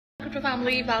Crypto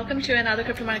family, welcome to another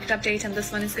crypto market update, and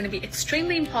this one is going to be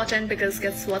extremely important because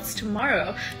guess what's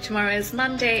tomorrow? Tomorrow is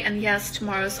Monday, and yes,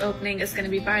 tomorrow's opening is going to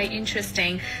be very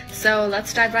interesting. So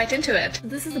let's dive right into it.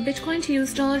 This is the Bitcoin to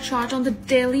US dollar chart on the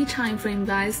daily time frame,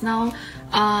 guys. Now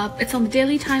it's on the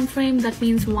daily time frame. That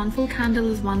means one full candle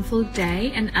is one full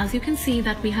day, and as you can see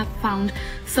that we have found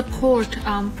support,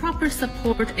 proper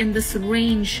support in this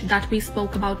range that we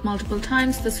spoke about multiple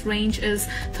times. This range is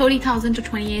 30,000 to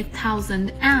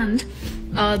 28,000, and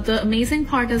the amazing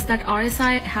part is that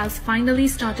RSI has finally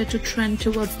started to trend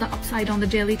towards the upside on the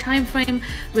daily time frame,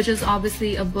 which is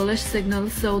obviously a bullish signal.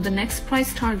 So the next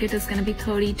price target is going to be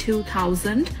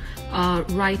 32,000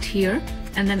 right here,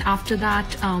 and then after that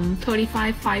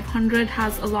 35,500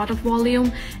 has a lot of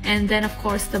volume, and then of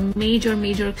course the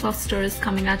major cluster is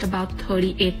coming at about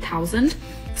 38,000.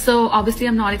 So obviously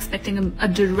I'm not expecting a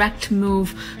direct move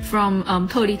from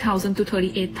 30,000 to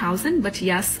 38,000, but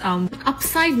yes,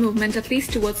 upside movement at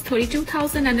least towards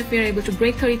 32,000, and if we are able to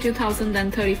break 32,000,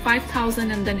 then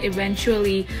 35,000, and then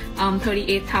eventually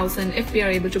 38,000 if we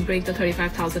are able to break the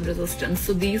 35,000 resistance.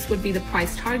 So these would be the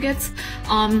price targets.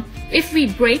 If we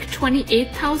break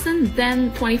 28,000,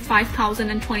 then 25,000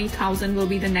 and 20,000 will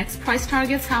be the next price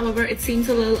targets. However, it seems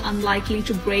a little unlikely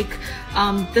to break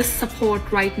this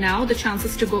support right now. The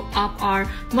chances to go up are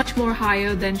much more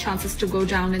higher than chances to go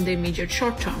down in the immediate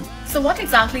short term. So what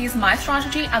exactly is my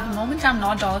strategy? At the moment, I'm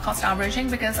not dollar cost averaging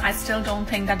because I still don't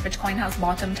think that Bitcoin has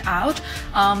bottomed out.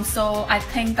 So I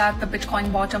think that the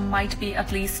Bitcoin bottom might be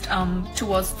at least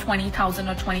towards 20,000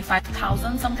 or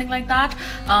 25,000, something like that.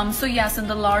 So yes, in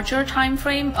the larger time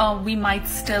frame, we might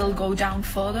still go down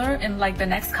further in like the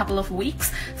next couple of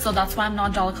weeks. So that's why I'm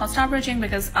not dollar cost averaging,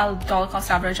 because I'll dollar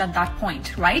cost average at that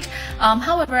point, right?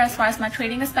 However, as far as my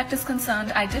trading aspect is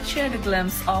concerned, I did share the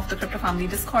glimpse of the Crypto Family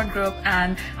Discord group,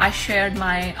 and I shared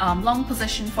my long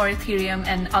position for Ethereum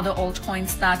and other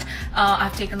altcoins that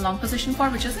I've taken long position for,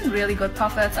 which is in really good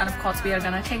profits, and of course we are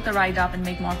gonna take the ride up and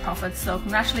make more profits. So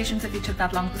congratulations if you took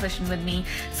that long position with me.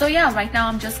 So yeah, right now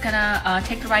I'm just gonna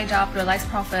take the ride up, realize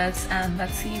profits, and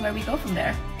let's see where we go from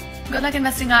there. Good luck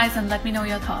investing, guys, and let me know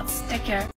your thoughts. Take care.